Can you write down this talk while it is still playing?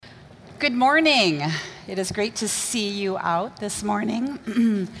Good morning. It is great to see you out this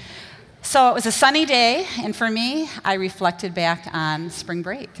morning. So it was a sunny day, and for me, I reflected back on spring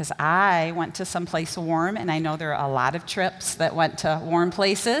break because I went to someplace warm, and I know there are a lot of trips that went to warm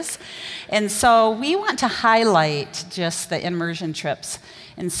places. And so we want to highlight just the immersion trips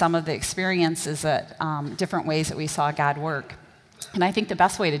and some of the experiences that different ways that we saw God work. And I think the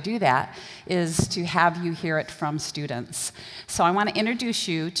best way to do that is to have you hear it from students. So I want to introduce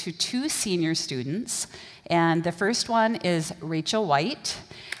you to two senior students. And the first one is Rachel White.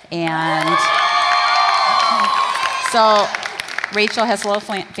 And so Rachel has a little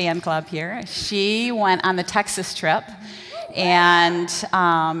fan club here. She went on the Texas trip. And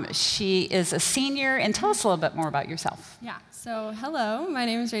she is a senior. And tell us a little bit more about yourself. Yeah. So, hello, my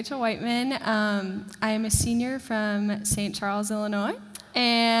name is Rachel Wightman. I am a senior from St. Charles, Illinois,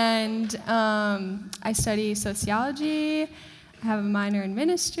 and I study sociology. I have a minor in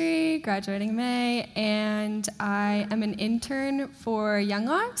ministry, graduating in May, and I am an intern for Young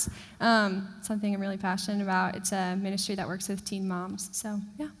Lives, something I'm really passionate about. It's a ministry that works with teen moms, so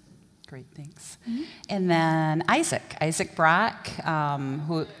yeah. Great, thanks. Mm-hmm. And then Isaac Braak,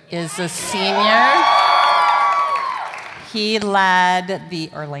 who is a senior. He led the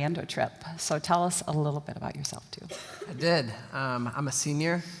Orlando trip. So tell us a little bit about yourself, too. I did. I'm a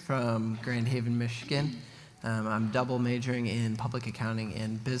senior from Grand Haven, Michigan. I'm double majoring in public accounting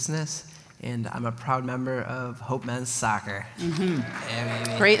and business, and I'm a proud member of Hope Men's Soccer. Mm-hmm.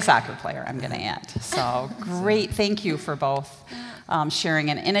 Yeah, great soccer player, I'm going to add. So great. Thank you for both sharing.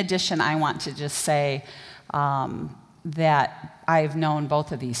 And in addition, I want to just say that I've known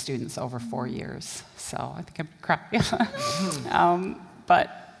both of these students over 4 years. So I think I'm crying. But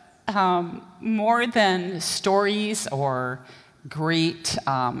more than stories or great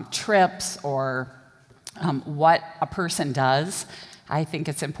trips or what a person does, I think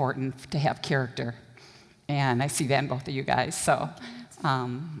it's important to have character. And I see that in both of you guys. So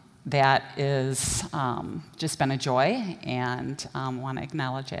that is just been a joy, and want to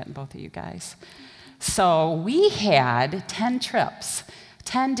acknowledge that in both of you guys. So we had 10 trips,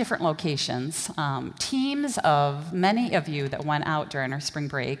 10 different locations, teams of many of you that went out during our spring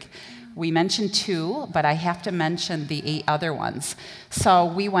break. We mentioned 2, but I have to mention the 8 other ones. So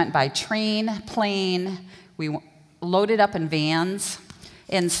we went by train, plane, we loaded up in vans,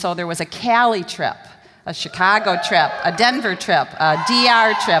 and so there was a Cali trip, a Chicago trip, a Denver trip, a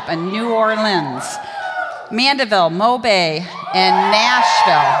DR trip, a New Orleans, Mandeville, Mobay, and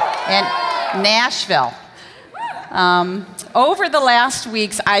Nashville. Over the last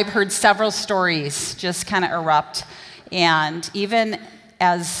weeks, I've heard several stories just kind of erupt, and even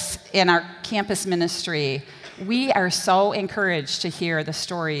as in our campus ministry, we are so encouraged to hear the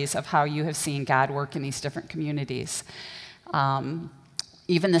stories of how you have seen God work in these different communities.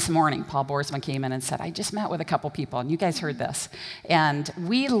 Even this morning, Paul Boersma came in and said, I just met with a couple people, and you guys heard this. And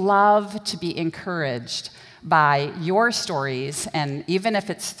we love to be encouraged by your stories, and even if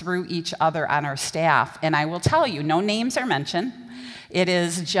it's through each other on our staff. And I will tell you, no names are mentioned. It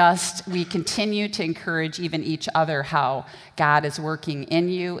is just, we continue to encourage even each other how God is working in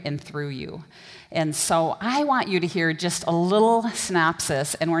you and through you. And so I want you to hear just a little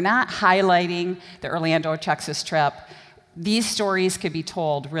synopsis, and we're not highlighting the Orlando, Texas trip. These stories could be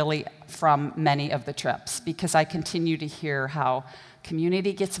told really from many of the trips, because I continue to hear how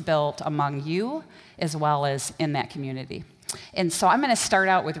community gets built among you as well as in that community. And so I'm going to start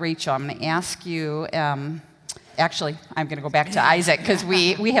out with Rachel. I'm going to ask you, actually, I'm going to go back to Isaac because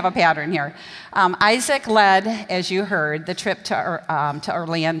we have a pattern here. Isaac led, as you heard, the trip to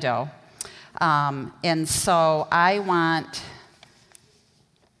Orlando. And so I want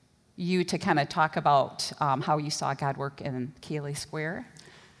you to kind of talk about how you saw God work in Cayley Square.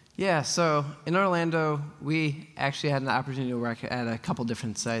 Yeah, so in Orlando, we actually had an opportunity to work at a couple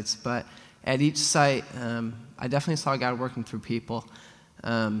different sites, but at each site, I definitely saw God working through people.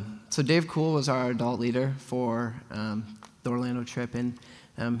 So Dave Cool was our adult leader for the Orlando trip, and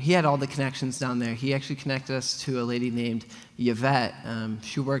he had all the connections down there. He actually connected us to a lady named Yvette.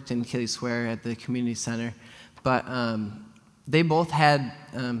 She worked in Cayley Square at the community center, but they both had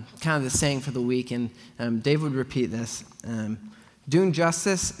kind of the saying for the week, and Dave would repeat this. Doing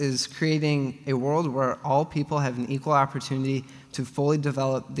justice is creating a world where all people have an equal opportunity to fully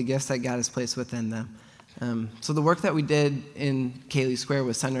develop the gifts that God has placed within them. So the work that we did in Cayley Square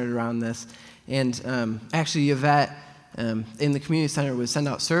was centered around this. And actually, Yvette in the community center would send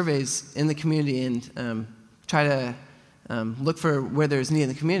out surveys in the community and try to look for where there's need in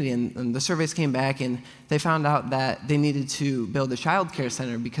the community. And the surveys came back, and they found out that they needed to build a child care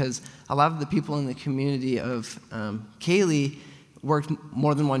center because a lot of the people in the community of Cayley worked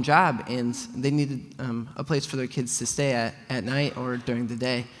more than one job, and they needed a place for their kids to stay at night or during the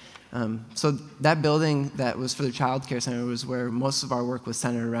day. So that building that was for the child care center was where most of our work was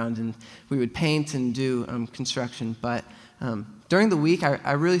centered around, and we would paint and do construction. But during the week,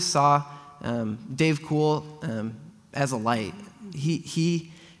 I really saw Dave Kuhl as a light.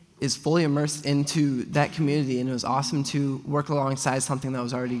 He is fully immersed into that community, and it was awesome to work alongside something that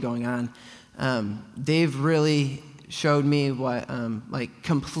was already going on. Dave really showed me what like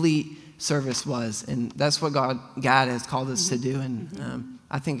complete service was, and that's what God has called us to do, and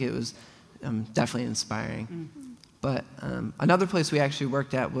I think it was definitely inspiring. But another place we actually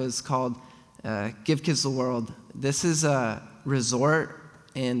worked at was called Give Kids the World. This is a resort,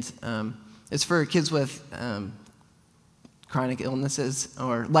 and it's for kids with chronic illnesses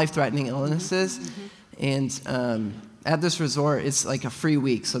or life-threatening illnesses. And at this resort, it's like a free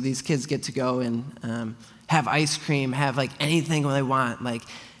week, so these kids get to go and have ice cream, have like anything they want.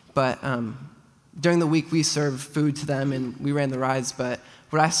 But during the week, we served food to them, and we ran the rides. But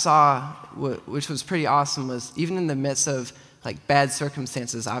what I saw, which was pretty awesome, was even in the midst of like bad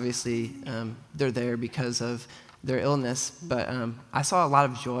circumstances, obviously they're there because of their illness, but I saw a lot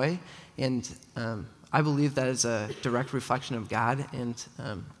of joy, and I believe that is a direct reflection of God, and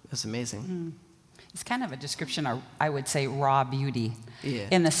it's amazing. It's kind of a description of, I would say, raw beauty, Yeah.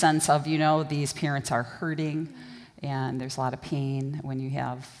 in the sense of, these parents are hurting, and there's a lot of pain when you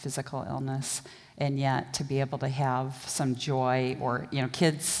have physical illness, and yet to be able to have some joy, or,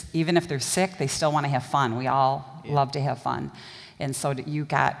 kids, even if they're sick, they still want to have fun. We all love to have fun. And so you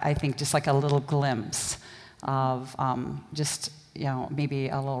got, I think, just like a little glimpse of just, maybe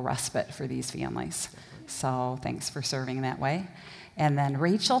a little respite for these families. So thanks for serving that way. And then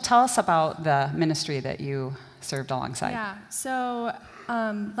Rachel, tell us about the ministry that you served alongside. Yeah, so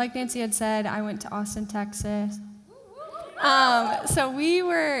like Nancy had said, I went to Austin, Texas. So we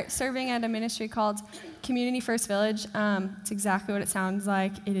were serving at a ministry called Community First Village. It's exactly what it sounds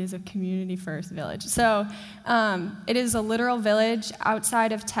like. It is a Community First Village. So it is a literal village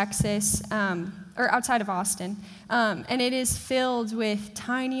outside of Texas, or outside of Austin. And it is filled with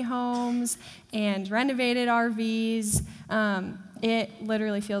tiny homes and renovated RVs. It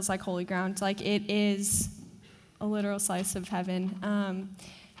literally feels like holy ground. Like, it is a literal slice of heaven.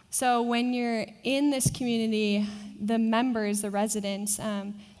 So when you're in this community, the members, the residents,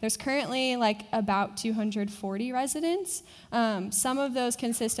 there's currently like about 240 residents. Some of those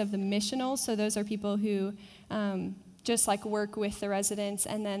consist of the missionals, so those are people who just like work with the residents,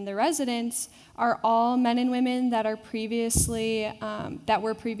 and then the residents are all men and women that are that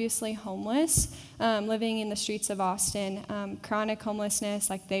were previously homeless, living in the streets of Austin, chronic homelessness,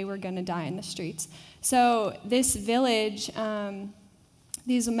 like they were going to die in the streets. So this village,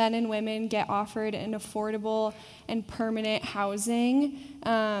 these men and women get offered an affordable and permanent housing,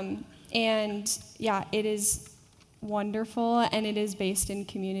 and yeah, it is wonderful, and it is based in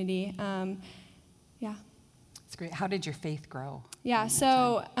community. Yeah. It's great. How did your faith grow? Yeah,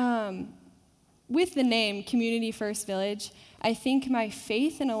 so with the name Community First Village, I think my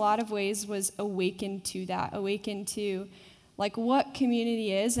faith in a lot of ways was awakened to like what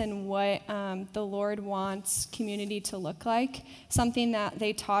community is and what the Lord wants community to look like. Something that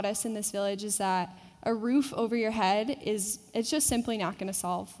they taught us in this village is that a roof over your head it's just simply not going to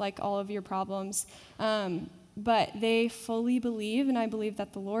solve like all of your problems. But they fully believe, and I believe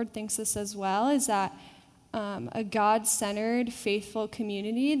that the Lord thinks this as well, is that a God-centered, faithful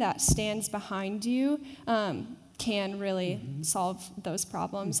community that stands behind you can really solve those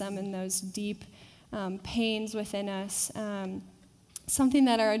problems and those deep pains within us. Something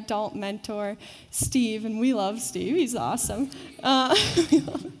that our adult mentor, Steve, and we love Steve, he's awesome.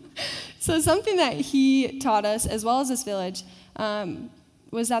 So something that he taught us, as well as this village,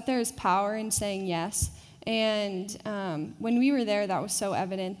 was that there is power in saying yes. And when we were there, that was so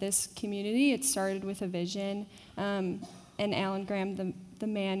evident. This community, it started with a vision. And Alan Graham, the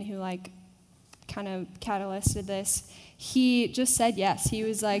man who like kind of catalyzed this, he just said yes. He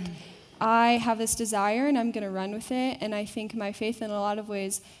was like, I have this desire and I'm going to run with it. And I think my faith in a lot of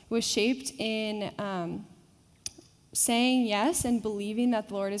ways was shaped in saying yes and believing that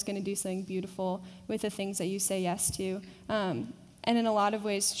the Lord is going to do something beautiful with the things that you say yes to. And in a lot of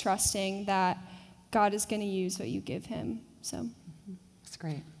ways, trusting that God is going to use what you give him. So that's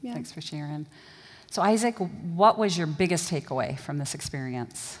great. Yeah. Thanks for sharing. So Isaac, what was your biggest takeaway from this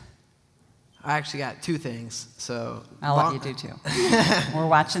experience? I actually got two things. So I'll let you do two. We're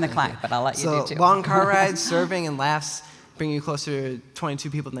watching the clock, but I'll let you do two. So long car rides, serving, and laughs bring you closer to 22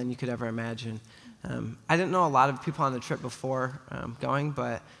 people than you could ever imagine. I didn't know a lot of people on the trip before going,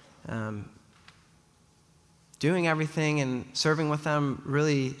 but doing everything and serving with them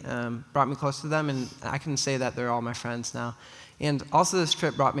really brought me close to them, and I can say that they're all my friends now. And also this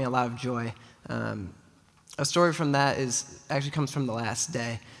trip brought me a lot of joy. A story from that actually comes from the last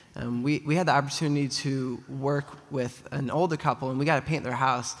day. We had the opportunity to work with an older couple, and we got to paint their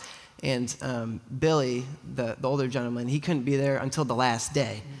house. And Billy, the older gentleman, he couldn't be there until the last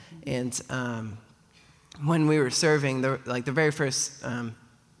day. And when we were serving, the very first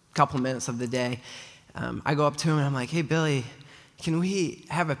couple minutes of the day, I go up to him and I'm like, "Hey, Billy, can we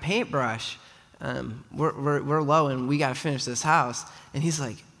have a paintbrush? We're low and we got to finish this house." And he's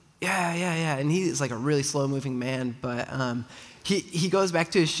like, yeah. And he's like a really slow-moving man, but he goes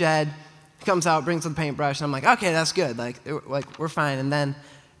back to his shed, comes out, brings the paintbrush, and I'm like, "Okay, that's good. Like we're fine." And then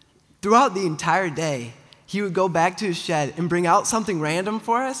throughout the entire day, he would go back to his shed and bring out something random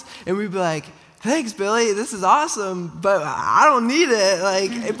for us, and we'd be like, "Thanks, Billy, this is awesome, but I don't need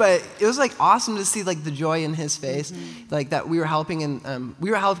it." But it was like awesome to see like the joy in his face, like that we were helping, and we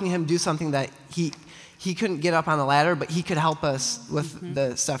were helping him do something that he couldn't get up on the ladder, but he could help us with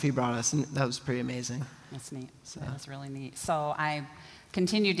the stuff he brought us, and that was pretty amazing. That's neat. That's really neat. So I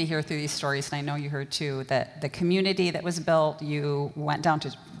continued to hear through these stories, and I know you heard too, that the community that was built, you went down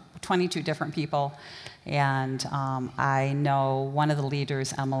to 22 different people, and I know one of the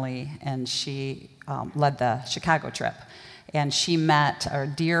leaders, Emily, and she led the Chicago trip, and she met our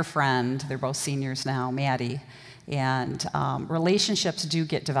dear friend, they're both seniors now, Maddie, and relationships do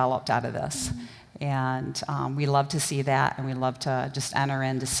get developed out of this. And we love to see that, and we love to just enter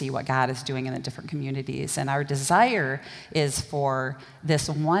in to see what God is doing in the different communities. And our desire is for this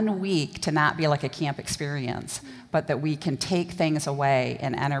 1 week to not be like a camp experience, but that we can take things away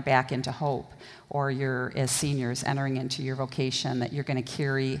and enter back into hope, or you're, as seniors, entering into your vocation, that you're going to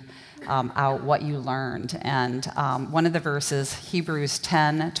carry out what you learned. And one of the verses, Hebrews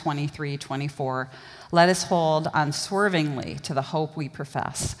 10:23-24, "Let us hold unswervingly to the hope we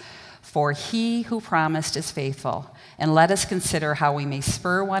profess. For he who promised is faithful, and let us consider how we may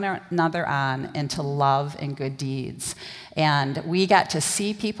spur one another on into love and good deeds." And we got to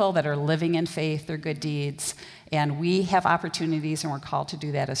see people that are living in faith, their good deeds, and we have opportunities, and we're called to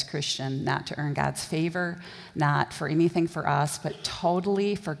do that as Christian, not to earn God's favor, not for anything for us, but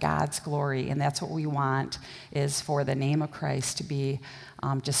totally for God's glory. And that's what we want, is for the name of Christ to be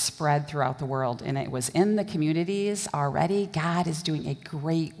just spread throughout the world. And it was in the communities already. God is doing a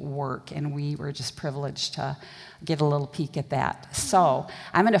great work, and we were just privileged to get a little peek at that. So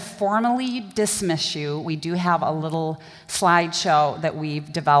I'm going to formally dismiss you. We do have a little slideshow that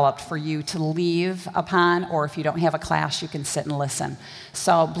we've developed for you to leave upon, or if you don't have a class, you can sit and listen.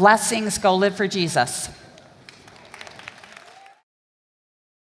 So blessings, go live for Jesus.